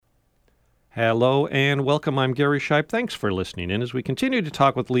Hello and welcome. I'm Gary Shipe. Thanks for listening in. As we continue to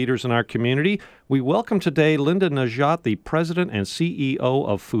talk with leaders in our community, we welcome today Linda Najat, the President and CEO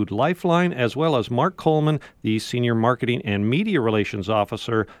of Food Lifeline, as well as Mark Coleman, the Senior Marketing and Media Relations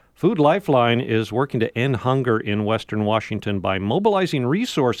Officer. Food Lifeline is working to end hunger in Western Washington by mobilizing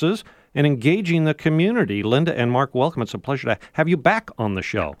resources and engaging the community. Linda and Mark, welcome. It's a pleasure to have you back on the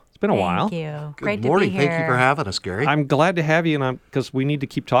show. Been a while. Thank you. Good morning. Thank you for having us, Gary. I'm glad to have you, and because we need to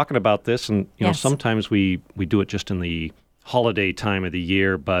keep talking about this. And you know, sometimes we do it just in the holiday time of the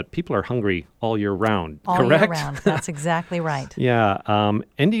year, but people are hungry all year round. All correct? year round. That's exactly right. Yeah.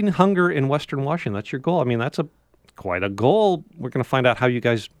 Ending hunger in Western Washington. That's your goal. I mean, that's quite a goal. We're going to find out how you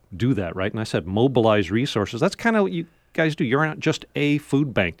guys do that, right? And I said mobilize resources. That's kind of what you guys do. You're not just a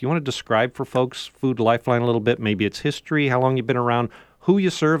food bank. Do you want to describe for folks Food Lifeline a little bit? Maybe its history, how long you've been around, who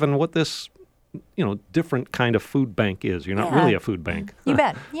you serve, and what this, different kind of food bank is. You're not really a food bank. You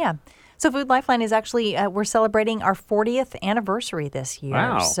bet. Yeah. So Food Lifeline is actually, we're celebrating our 40th anniversary this year.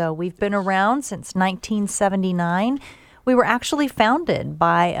 Wow. So we've been around since 1979. We were actually founded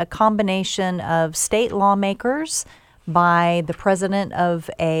by a combination of state lawmakers, by the president of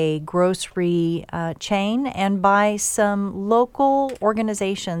a grocery chain, and by some local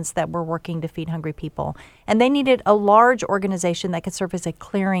organizations that were working to feed hungry people. And they needed a large organization that could serve as a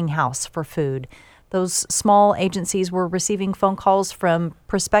clearinghouse for food. Those small agencies were receiving phone calls from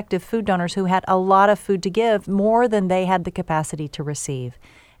prospective food donors who had a lot of food to give, more than they had the capacity to receive.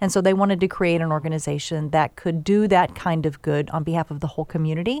 And so they wanted to create an organization that could do that kind of good on behalf of the whole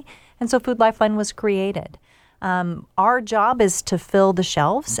community. And so Food Lifeline was created. Our job is to fill the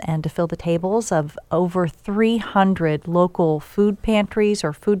shelves and to fill the tables of over 300 local food pantries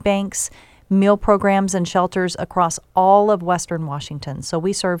or food banks, meal programs, and shelters across all of Western Washington. So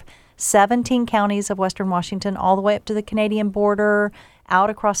we serve 17 counties of Western Washington, all the way up to the Canadian border, out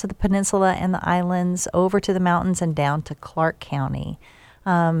across to the peninsula and the islands, over to the mountains, and down to Clark County.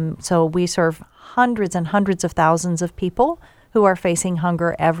 So we serve hundreds and hundreds of thousands of people who are facing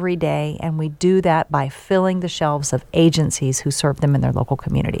hunger every day, and we do that by filling the shelves of agencies who serve them in their local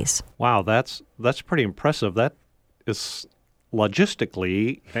communities. Wow, that's pretty impressive. That is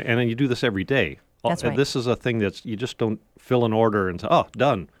logistically, and you do this every day. That's right. This is a thing that's, you just don't fill an order and say, oh,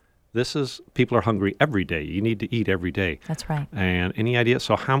 done. This is, people are hungry every day. You need to eat every day. That's right. And any idea?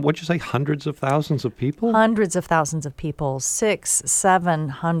 So what'd you say, hundreds of thousands of people? Hundreds of thousands of people,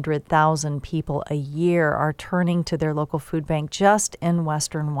 700,000 people a year are turning to their local food bank just in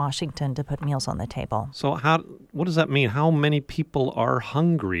Western Washington to put meals on the table. So what does that mean? How many people are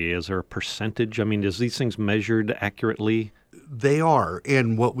hungry? Is there a percentage? I mean, is these things measured accurately? They are.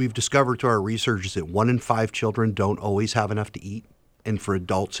 And what we've discovered through our research is that 1 in 5 children don't always have enough to eat. And for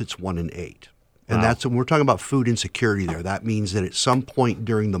adults, it's 1 in 8. And that's when we're talking about food insecurity there. That means that at some point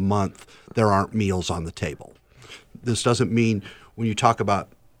during the month, there aren't meals on the table. This doesn't mean when you talk about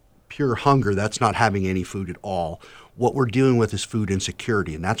pure hunger, that's not having any food at all. What we're dealing with is food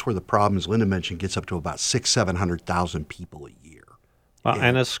insecurity. And that's where the problem, as Linda mentioned, gets up to about 700,000 people a year.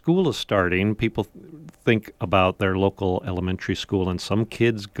 And as school is starting, people think about their local elementary school, and some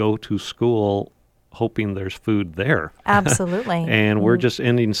kids go to school hoping there's food there. Absolutely. And we're just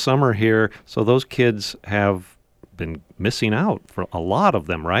ending summer here, so those kids have been missing out, for a lot of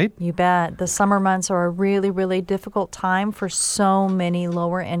them, right? You bet. The summer months are a really, really difficult time for so many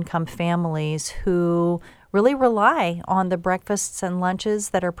lower income families who really rely on the breakfasts and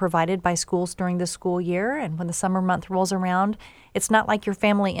lunches that are provided by schools during the school year. And when the summer month rolls around, it's not like your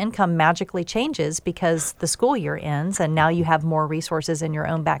family income magically changes because the school year ends and now you have more resources in your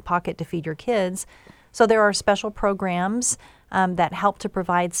own back pocket to feed your kids. So there are special programs that help to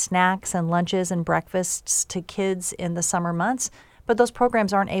provide snacks and lunches and breakfasts to kids in the summer months. But those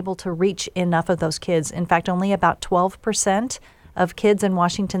programs aren't able to reach enough of those kids. In fact, only about 12% of kids in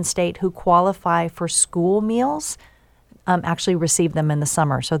Washington state who qualify for school meals actually receive them in the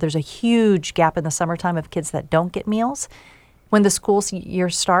summer. So there's a huge gap in the summertime of kids that don't get meals. When the school year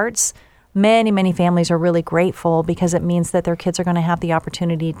starts, many, many families are really grateful because it means that their kids are going to have the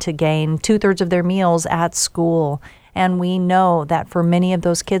opportunity to gain 2/3 of their meals at school. And we know that for many of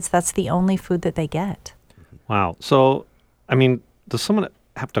those kids, that's the only food that they get. Wow. So, I mean, does someone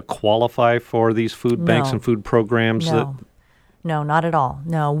have to qualify for these food banks and food programs? No, not at all.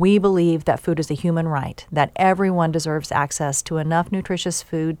 No, we believe that food is a human right, that everyone deserves access to enough nutritious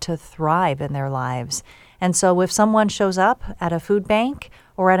food to thrive in their lives. And so if someone shows up at a food bank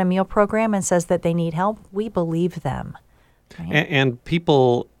or at a meal program and says that they need help, we believe them. Right? And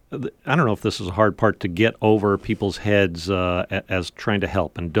people, I don't know if this is a hard part to get over people's heads as trying to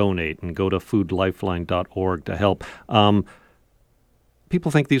help and donate and go to foodlifeline.org to help.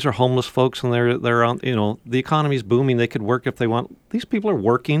 people think these are homeless folks and they're on, the economy's booming. They could work if they want. These people are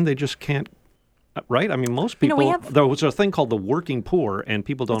working. They just can't. Right? I mean, most people, there was a thing called the working poor, and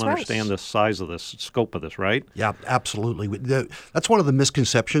people don't understand the size of this, scope of this, right? Yeah, absolutely. That's one of the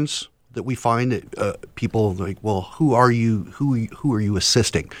misconceptions that we find that people like, well, who are you? Who are you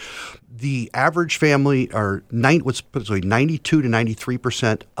assisting? The average family are 92 to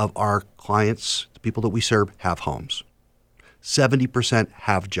 93% of our clients, the people that we serve, have homes. 70%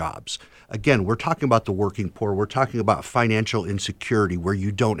 have jobs. Again, we're talking about the working poor. We're talking about financial insecurity where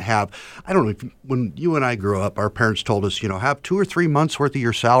you don't have, I don't know, when you and I grew up, our parents told us, have 2 or 3 months worth of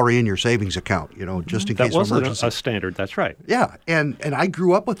your salary in your savings account, just in case of emergency. That wasn't a standard. That's right. Yeah. And I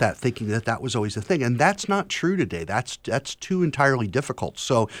grew up with that thinking that was always the thing. And that's not true today. That's too entirely difficult.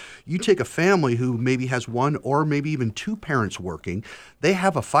 So you take a family who maybe has one or maybe even two parents working. They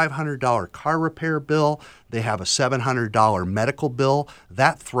have a $500 car repair bill. They have a $700 medical bill.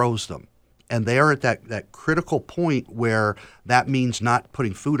 That throws them. And they are at that critical point where that means not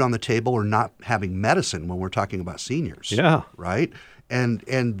putting food on the table or not having medicine when we're talking about seniors. Yeah. Right? And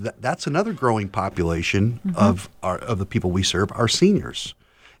that's another growing population of the people we serve, are seniors.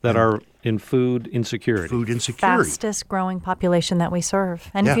 That are in food insecurity. Food insecurity. Fastest growing population that we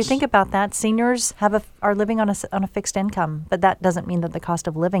serve. And if you think about that, seniors are living on a fixed income, but that doesn't mean that the cost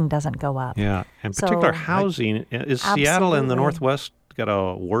of living doesn't go up. Yeah. And particular housing, is Seattle and the Northwest got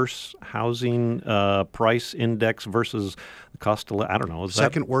a worse housing price index versus the cost of I don't know. Is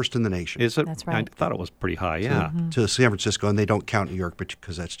second worst in the nation. Is it? That's right. I thought it was pretty high, yeah. To San Francisco, and they don't count New York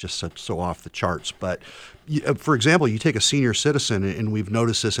because that's just so off the charts. But for example, you take a senior citizen, and we've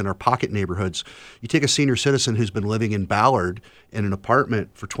noticed this in our pocket neighborhoods. You take a senior citizen who's been living in Ballard in an apartment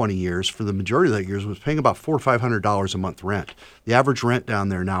for 20 years. For the majority of that years, was paying about $400 or $500 a month rent. The average rent down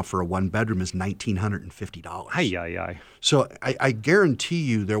there now for a one-bedroom is $1,950. Aye. So I guarantee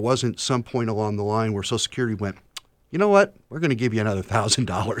you there wasn't some point along the line where Social Security went, you know what, we're going to give you another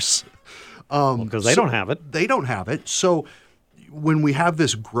 $1,000. Because they don't have it. They don't have it. So when we have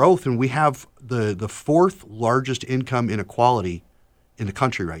this growth, and we have the fourth largest income inequality in the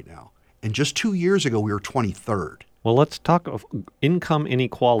country right now, and just 2 years ago we were 23rd. Well, let's talk of income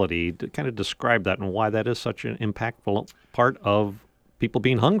inequality, to kind of describe that and why that is such an impactful part of people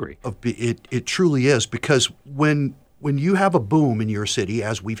being hungry. It truly is, because when you have a boom in your city,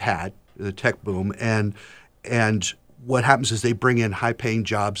 as we've had, the tech boom, and what happens is they bring in high-paying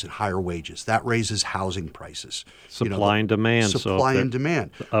jobs and higher wages. That raises housing prices. Supply and demand. Supply and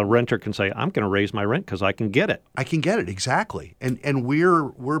demand. A renter can say, I'm going to raise my rent because I can get it. I can get it, exactly. And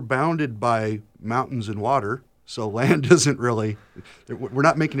we're bounded by mountains and water, so land isn't really – we're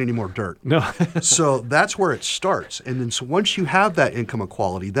not making any more dirt. No. So that's where it starts. And then so once you have that income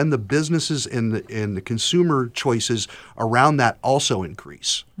equality, then the businesses and the consumer choices around that also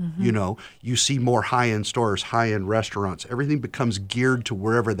increase. Mm-hmm. You see more high-end stores, high-end restaurants. Everything becomes geared to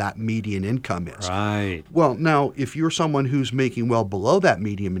wherever that median income is. Right. Well, now, if you're someone who's making well below that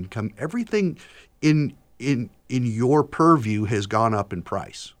median income, everything in your purview has gone up in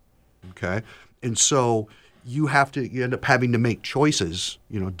price. Okay? And so you end up having to make choices,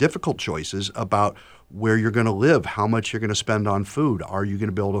 difficult choices about where you're going to live, how much you're going to spend on food, are you going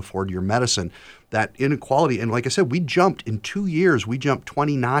to be able to afford your medicine, that inequality. And like I said, in 2 years, we jumped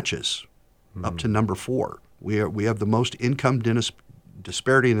 20 notches up to number 4. We have the most income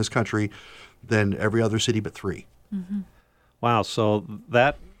disparity in this country than every other city but 3. Mm-hmm. Wow. So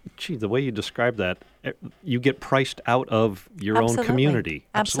the way you describe that, you get priced out of your own community.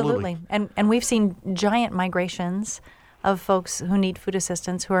 Absolutely. And we've seen giant migrations of folks who need food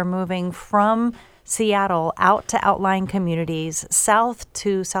assistance who are moving from Seattle out to outlying communities, south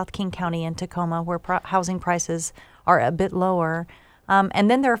to South King County and Tacoma, where housing prices are a bit lower. And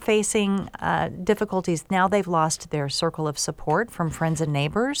then they're facing difficulties. Now they've lost their circle of support from friends and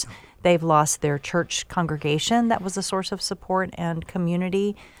neighbors. They've lost their church congregation that was a source of support and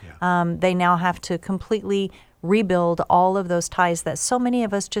community. Yeah. They now have to completely rebuild all of those ties that so many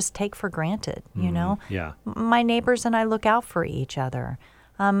of us just take for granted, Yeah. My neighbors and I look out for each other.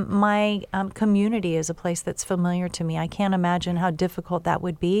 My community is a place that's familiar to me. I can't imagine how difficult that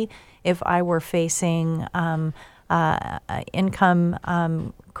would be if I were facing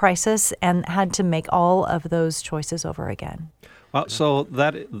income crisis and had to make all of those choices over again. Well, so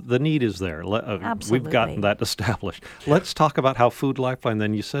the need is there. Absolutely. We've gotten that established. Let's talk about how Food Lifeline,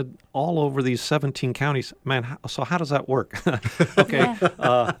 then you said all over these 17 counties. Man, so how does that work? Okay,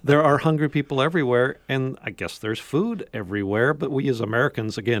 there are hungry people everywhere, and I guess there's food everywhere, but we as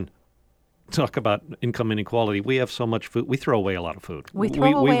Americans, again, talk about income inequality. We have so much food. We throw away a lot of food. We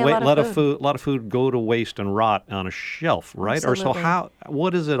throw away a lot of food. A lot of food go to waste and rot on a shelf, right? Absolutely. Or so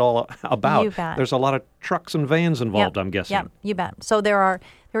what is it all about? You bet. There's a lot of trucks and vans involved, I'm guessing. Yeah, you bet. So there are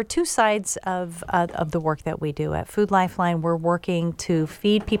two sides of the work that we do. At Food Lifeline, we're working to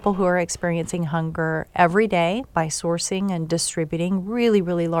feed people who are experiencing hunger every day by sourcing and distributing really,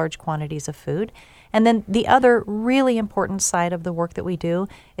 really large quantities of food. And then the other really important side of the work that we do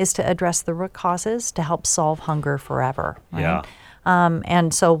is to address the root causes to help solve hunger forever. Right? Yeah.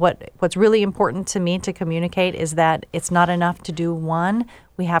 And so what's really important to me to communicate is that it's not enough to do one.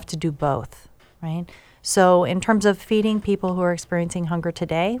 We have to do both, right? So in terms of feeding people who are experiencing hunger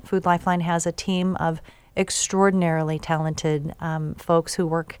today, Food Lifeline has a team of extraordinarily talented folks who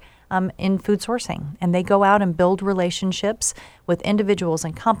work in food sourcing. And they go out and build relationships with individuals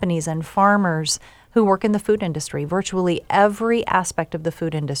and companies and farmers who work in the food industry. Virtually every aspect of the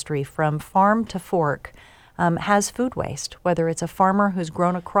food industry, from farm to fork, has food waste, whether it's a farmer who's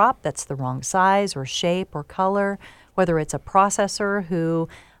grown a crop that's the wrong size or shape or color, whether it's a processor who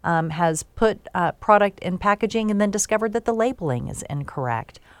has put product in packaging and then discovered that the labeling is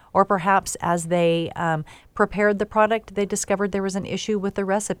incorrect. Or perhaps as they prepared the product, they discovered there was an issue with the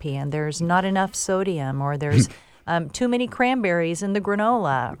recipe and there's not enough sodium, or there's too many cranberries in the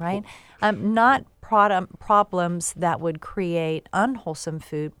granola, right? Not problems that would create unwholesome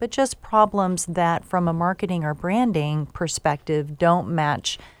food, but just problems that from a marketing or branding perspective don't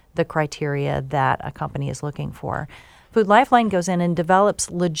match the criteria that a company is looking for. Food Lifeline goes in and develops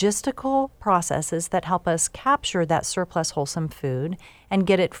logistical processes that help us capture that surplus wholesome food and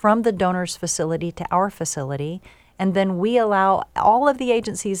get it from the donor's facility to our facility. And then we allow all of the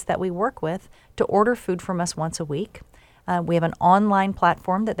agencies that we work with to order food from us once a week. We have an online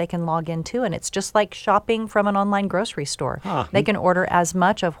platform that they can log into, and it's just like shopping from an online grocery store. They can order as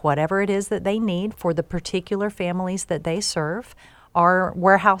much of whatever it is that they need for the particular families that they serve. Our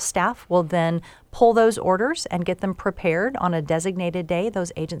warehouse staff will then pull those orders and get them prepared on a designated day.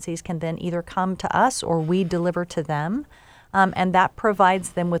 Those agencies can then either come to us or we deliver to them. And that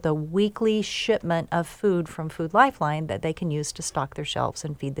provides them with a weekly shipment of food from Food Lifeline that they can use to stock their shelves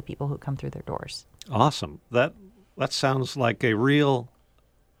and feed the people who come through their doors. Awesome. That sounds like a real...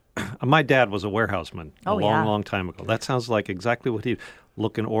 My dad was a warehouseman a long time ago. That sounds like exactly what he...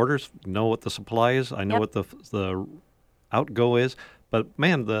 Look in orders, know what the supply is. I know what the outgo is. But,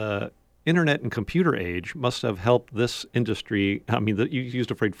 man, the internet and computer age must have helped this industry. I mean, you used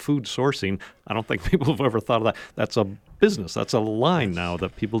the phrase food sourcing. I don't think people have ever thought of that. That's a business. That's a line now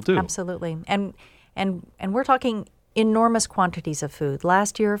that people do. Absolutely. And we're talking enormous quantities of food.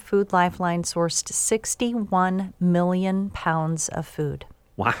 Last year, Food Lifeline sourced 61 million pounds of food.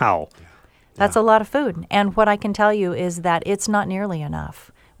 Wow. That's a lot of food. And what I can tell you is that it's not nearly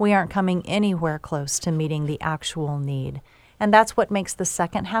enough. We aren't coming anywhere close to meeting the actual need. And that's what makes the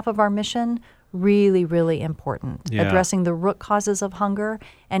second half of our mission really, really important. Yeah. Addressing the root causes of hunger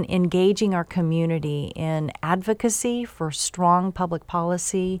and engaging our community in advocacy for strong public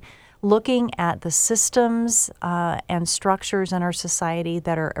policy, looking at the systems and structures in our society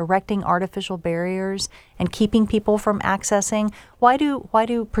that are erecting artificial barriers and keeping people from accessing. Why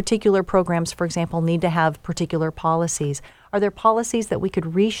do particular programs, for example, need to have particular policies? Are there policies that we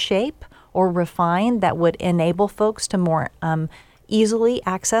could reshape or refine that would enable folks to more easily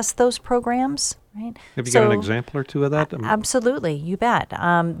access those programs? Right? Have you got an example or two of that? Absolutely, you bet.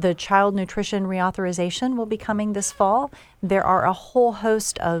 The child nutrition reauthorization will be coming this fall. There are a whole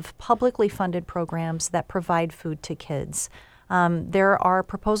host of publicly funded programs that provide food to kids. There are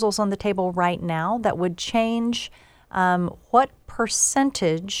proposals on the table right now that would change what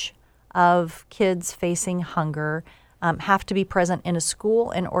percentage of kids facing hunger have to be present in a school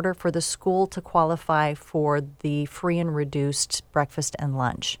in order for the school to qualify for the free and reduced breakfast and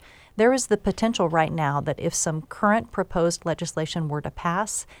lunch. There is the potential right now that if some current proposed legislation were to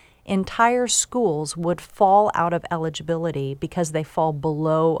pass, entire schools would fall out of eligibility because they fall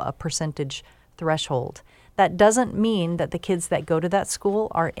below a percentage threshold. That doesn't mean that the kids that go to that school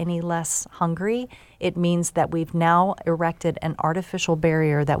are any less hungry. It means that we've now erected an artificial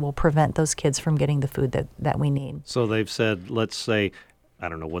barrier that will prevent those kids from getting the food that we need. So they've said, let's say, I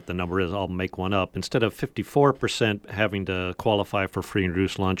don't know what the number is, I'll make one up. Instead of 54% having to qualify for free and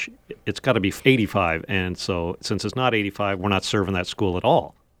reduced lunch, it's got to be 85. And so since it's not 85, we're not serving that school at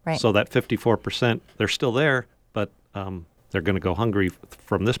all. Right. So that 54%, they're still there, but they're going to go hungry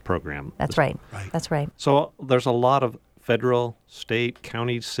from this program. That's right. That's right. So there's a lot of federal, state,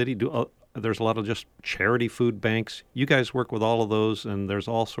 county, city, there's a lot of just charity food banks. You guys work with all of those, and there's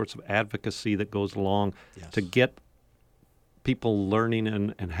all sorts of advocacy that goes along to get people learning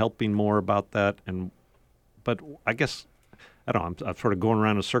and helping more about that. But I guess, I don't know, I'm sort of going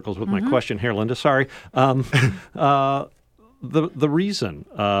around in circles with my question here, Linda. Sorry. The reason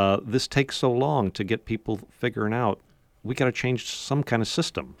this takes so long to get people figuring out, we got to change some kind of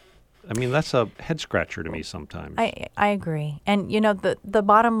system. I mean, that's a head scratcher to me sometimes. I agree. And, the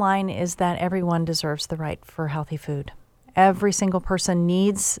bottom line is that everyone deserves the right for healthy food. Every single person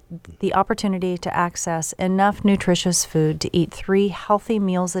needs the opportunity to access enough nutritious food to eat 3 healthy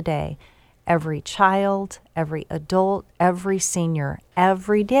meals a day. Every child, every adult, every senior,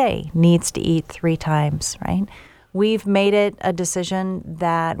 every day needs to eat 3 times, right? We've made it a decision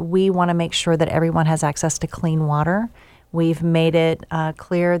that we want to make sure that everyone has access to clean water. We've made it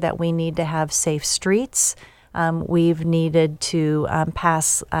clear that we need to have safe streets. We've needed to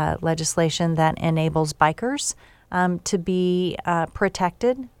pass legislation that enables bikers to be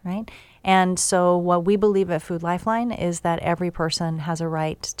protected, right? And so what we believe at Food Lifeline is that every person has a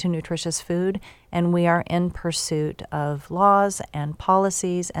right to nutritious food, and we are in pursuit of laws and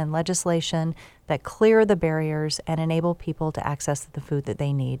policies and legislation that clear the barriers and enable people to access the food that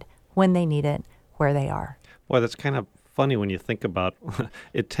they need, when they need it, where they are. Boy, that's kind of funny when you think about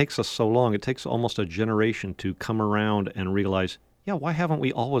it. Takes us so long. It takes almost a generation to come around and realize, yeah, why haven't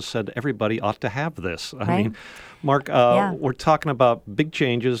we always said everybody ought to have this? I mean, Mark, we're talking about big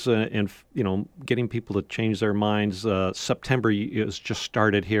changes and getting people to change their minds. September has just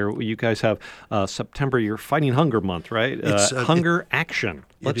started here. You guys have September, you're Fighting Hunger Month, right? Hunger Action.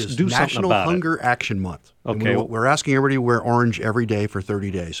 Let's do something about it. National Hunger Action Month. Okay. We're asking everybody to wear orange every day for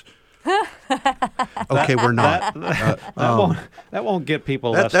 30 days. Okay, we're not. That won't get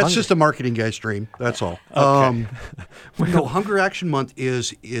people less That's hungry. just a marketing guy's dream. That's all. Okay. Hunger Action Month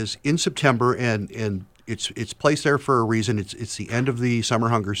is in September, and it's placed there for a reason. It's the end of the summer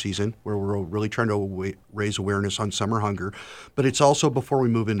hunger season, where we're really trying to raise awareness on summer hunger, but it's also before we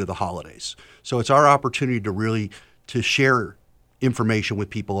move into the holidays. So it's our opportunity to share information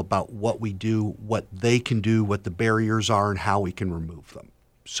with people about what we do, what they can do, what the barriers are, and how we can remove them.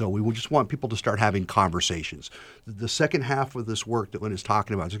 So we just want people to start having conversations. The second half of this work that Lynn is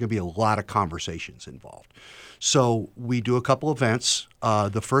talking about, there's going to be a lot of conversations involved. So we do a couple events.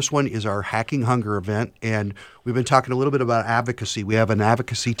 The first one is our Hacking Hunger event, and we've been talking a little bit about advocacy. We have an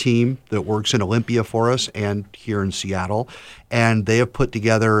advocacy team that works in Olympia for us and here in Seattle, and they have put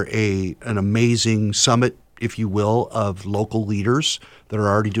together an amazing summit, if you will, of local leaders that are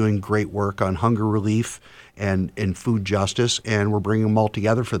already doing great work on hunger relief and food justice, and we're bringing them all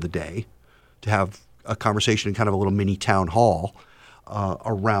together for the day to have a conversation in kind of a little mini town hall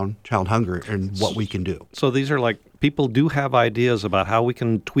around child hunger and what we can do. So these are like, people do have ideas about how we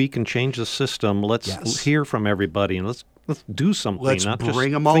can tweak and change the system. Let's hear from everybody, and let's do something. Let's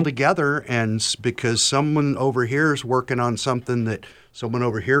bring them all together, and because someone over here is working on something that someone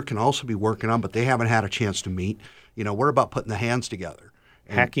over here can also be working on, but they haven't had a chance to meet. We're about putting the hands together.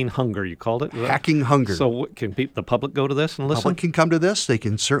 Hacking Hunger, you called it? Hacking Hunger. So can the public go to this and listen? The public can come to this. They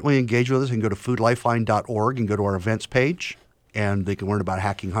can certainly engage with us and go to foodlifeline.org and go to our events page, and they can learn about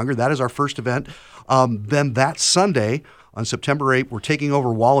Hacking Hunger. That is our first event. Then that Sunday, on September 8th, we're taking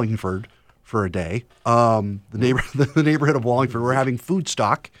over Wallingford for a day. The neighborhood of Wallingford, we're having food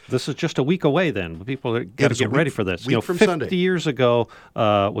stock. This is just a week away then. People got to get ready for this. Week from 50 Sunday. years ago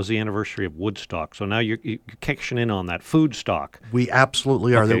was the anniversary of Woodstock. So now you're cashing in on that food stock. We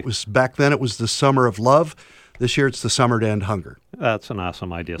absolutely are. Okay. Back then it was the summer of love. This year it's the summer to end hunger. That's an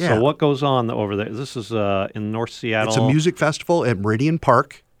awesome idea. Yeah. So what goes on over there? This is in North Seattle. It's a music festival at Meridian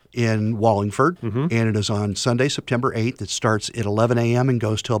Park in Wallingford, and it is on Sunday, September 8th. It starts at 11 a.m. and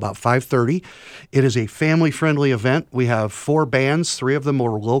goes till about 5:30. It is a family-friendly event. We have 4 bands. 3 of them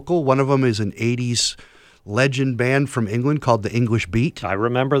are local. One of them is an 80s legend band from England called the English Beat. I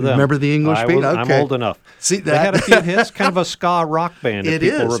remember them. Remember the English Beat? Okay. I'm old enough. See that? They had a few hits, kind of a ska rock band. It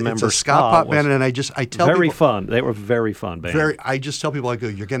if people is. Remember, it's a ska pop band, and I tell very people, fun. They were very fun band. I just tell people, I go,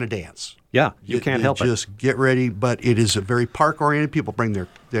 you're going to dance. Yeah, you can't help it. Just get ready. But it is a very park-oriented. People bring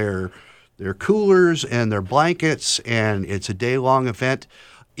their coolers and their blankets, and it's a day-long event.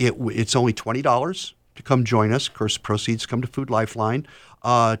 It's only $20 to come join us. Of course, proceeds come to Food Lifeline.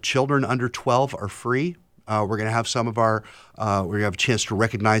 Children under 12 are free. We're going to have we're going to have a chance to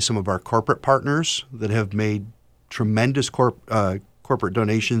recognize some of our corporate partners that have made tremendous corporate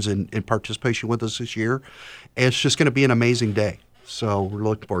donations and participation with us this year. And it's just going to be an amazing day. So we're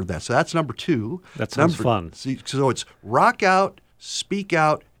looking forward to that. So that's number 2. That sounds fun. So it's rock out, speak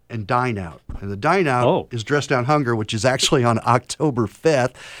out, and dine out. And the dine out is Dress Down Hunger, which is actually on October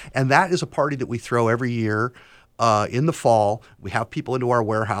 5th. And that is a party that we throw every year in the fall. We have people into our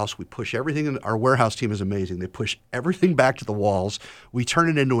warehouse. We push everything in. Our warehouse team is amazing. They push everything back to the walls. We turn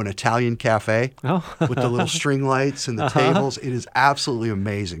it into an Italian cafe with the little string lights and the tables. It is absolutely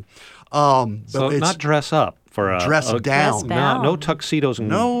amazing. So not dress up. For dress down. No tuxedos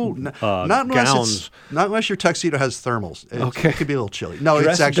and gowns. Not unless your tuxedo has thermals. It could be a little chilly. No,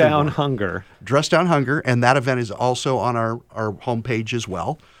 Dress it's actually Down Hunger. Dress Down Hunger, and that event is also on our homepage as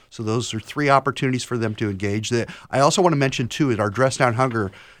well. So those are 3 opportunities for them to engage. I also want to mention, too, that our Dress Down Hunger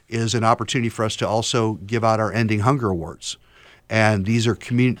is an opportunity for us to also give out our Ending Hunger Awards. And these are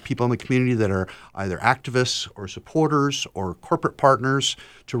people in the community that are either activists or supporters or corporate partners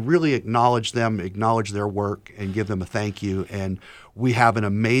to really acknowledge them, acknowledge their work, and give them a thank you. And we have an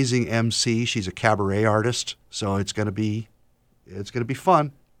amazing MC. She's a cabaret artist, so it's going to be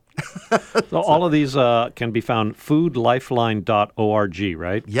fun. So all of these can be found foodlifeline.org,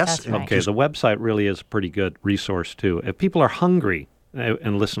 right? Yes. That's right. Okay, the website really is a pretty good resource, too. If people are hungry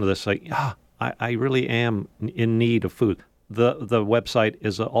and listen to this, like, I really am in need of food. The website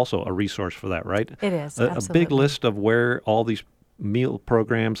is also a resource for that, right? It is, a absolutely. big list of where all these meal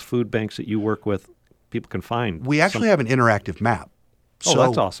programs, food banks that you work with, people can find. We actually have an interactive map. Oh,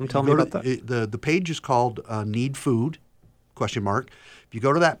 that's awesome. Tell me about that. The page is called Need Food, ? If you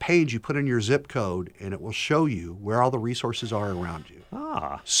go to that page, you put in your zip code, and it will show you where all the resources are around you.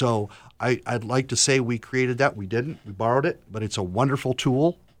 So I'd like to say we created that. We didn't. We borrowed it, but it's a wonderful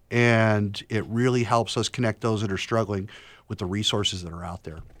tool, and it really helps us connect those that are struggling with the resources that are out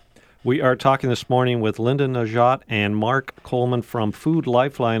there. We are talking this morning with Linda Najat and Mark Coleman from Food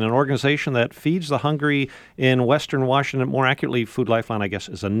Lifeline, an organization that feeds the hungry in Western Washington. More accurately, Food Lifeline, I guess,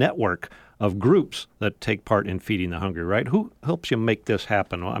 is a network of groups that take part in feeding the hungry, right? Who helps you make this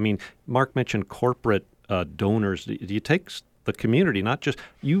happen? I mean, Mark mentioned corporate donors. Do you take the community, not just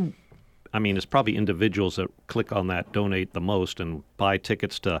you? I mean, it's probably individuals that click on that, donate the most, and buy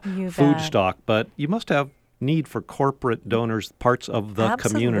tickets to food stock, but you must have need for corporate donors, parts of the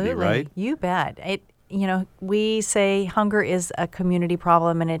community, right? You bet. We say hunger is a community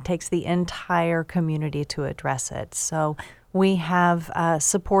problem, and it takes the entire community to address it. So we have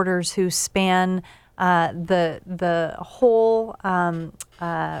supporters who span the whole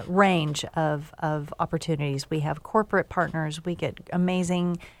range of opportunities. We have corporate partners. We get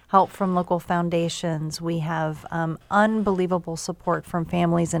amazing help from local foundations. We have unbelievable support from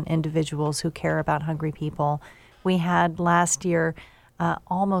families and individuals who care about hungry people. We had last year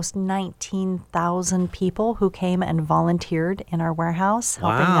almost 19,000 people who came and volunteered in our warehouse,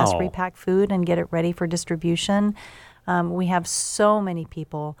 helping us repack food and get it ready for distribution. We have so many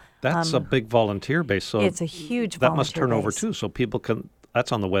people. That's a big volunteer base. So it's a huge volunteer base. That must turn over too, so people can.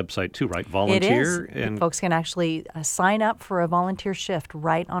 That's on the website too, right? Volunteer. It is. And folks can actually sign up for a volunteer shift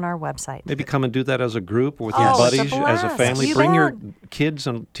right on our website. Maybe come and do that as a group or with your buddies, as a family. Bring your kids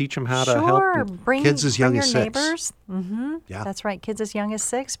and teach them how to help. Bring kids as young as 6. Neighbors. Mm-hmm. Yeah. That's right. Kids as young as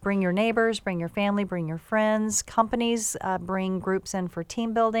 6. Bring your neighbors, bring your family, bring your friends. Companies bring groups in for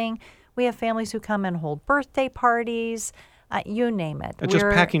team building. We have families who come and hold birthday parties. You name it. Just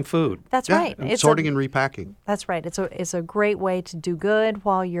packing food. That's right. And sorting and repacking. That's right. It's a great way to do good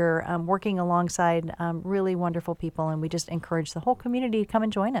while you're working alongside really wonderful people, and we just encourage the whole community to come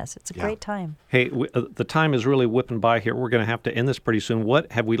and join us. It's a great time. Hey, the time is really whipping by here. We're going to have to end this pretty soon.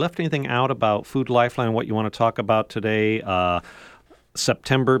 Have we left anything out about Food Lifeline, what you want to talk about today?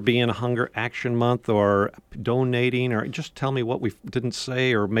 September being Hunger Action Month, or donating, or just tell me what we didn't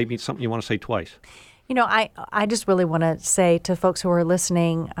say, or maybe something you want to say twice. I just really want to say to folks who are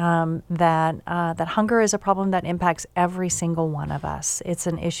listening that hunger is a problem that impacts every single one of us. It's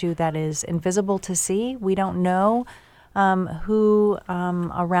an issue that is invisible to see. We don't know who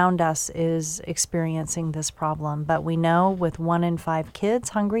around us is experiencing this problem, but we know with 1 in 5 kids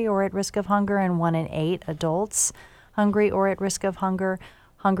hungry or at risk of hunger, and 1 in 8 adults hungry or at risk of hunger,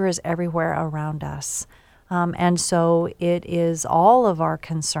 hunger is everywhere around us. And so it is all of our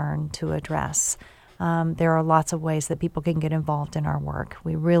concern to address. There are lots of ways that people can get involved in our work.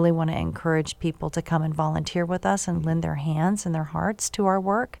 We really want to encourage people to come and volunteer with us and lend their hands and their hearts to our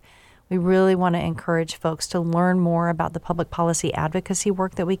work. We really want to encourage folks to learn more about the public policy advocacy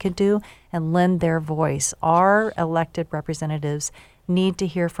work that we could do and lend their voice. Our elected representatives need to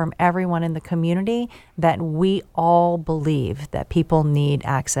hear from everyone in the community that we all believe that people need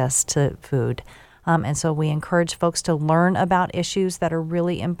access to food. And so we encourage folks to learn about issues that are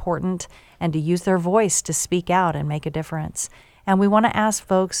really important and to use their voice to speak out and make a difference. And we want to ask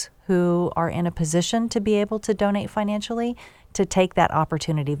folks who are in a position to be able to donate financially to take that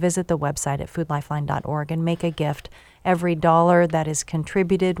opportunity. Visit the website at foodlifeline.org and make a gift. Every dollar that is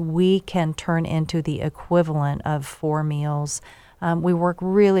contributed, we can turn into the equivalent of 4 meals. We work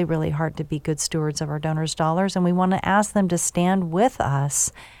really, really hard to be good stewards of our donors' dollars, and we want to ask them to stand with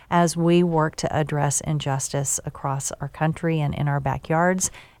us as we work to address injustice across our country and in our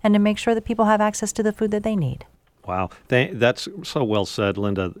backyards, and to make sure that people have access to the food that they need. Wow. That's so well said,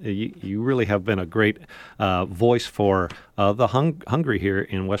 Linda. You really have been a great voice for the hungry here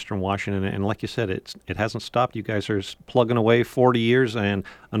in Western Washington. And like you said, it hasn't stopped. You guys are plugging away 40 years. And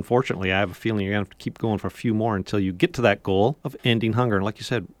unfortunately, I have a feeling you're going to have to keep going for a few more until you get to that goal of ending hunger. And like you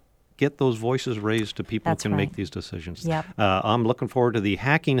said, get those voices raised to people That's who can right. make these decisions. Yep. I'm looking forward to the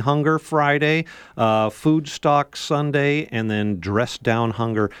Hacking Hunger Friday, Food Stock Sunday, and then Dress Down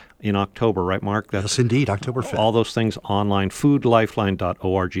Hunger in October, right, Mark? Yes, indeed, October 5th. All those things online,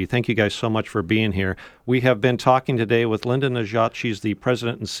 foodlifeline.org. Thank you guys so much for being here. We have been talking today with Linda Najat. She's the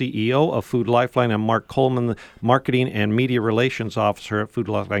president and CEO of Food Lifeline, and Mark Coleman, the marketing and media relations officer at Food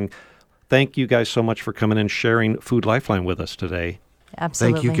Lifeline. Thank you guys so much for coming and sharing Food Lifeline with us today.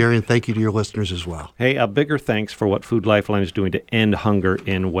 Absolutely. Thank you, Gary, and thank you to your listeners as well. Hey, a bigger thanks for what Food Lifeline is doing to end hunger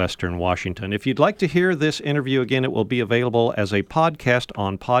in Western Washington. If you'd like to hear this interview again, it will be available as a podcast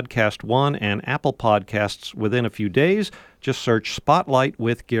on Podcast One and Apple Podcasts within a few days. Just search Spotlight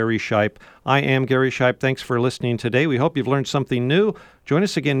with Gary Shipe. I am Gary Shipe. Thanks for listening today. We hope you've learned something new. Join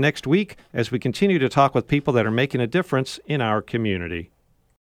us again next week as we continue to talk with people that are making a difference in our community.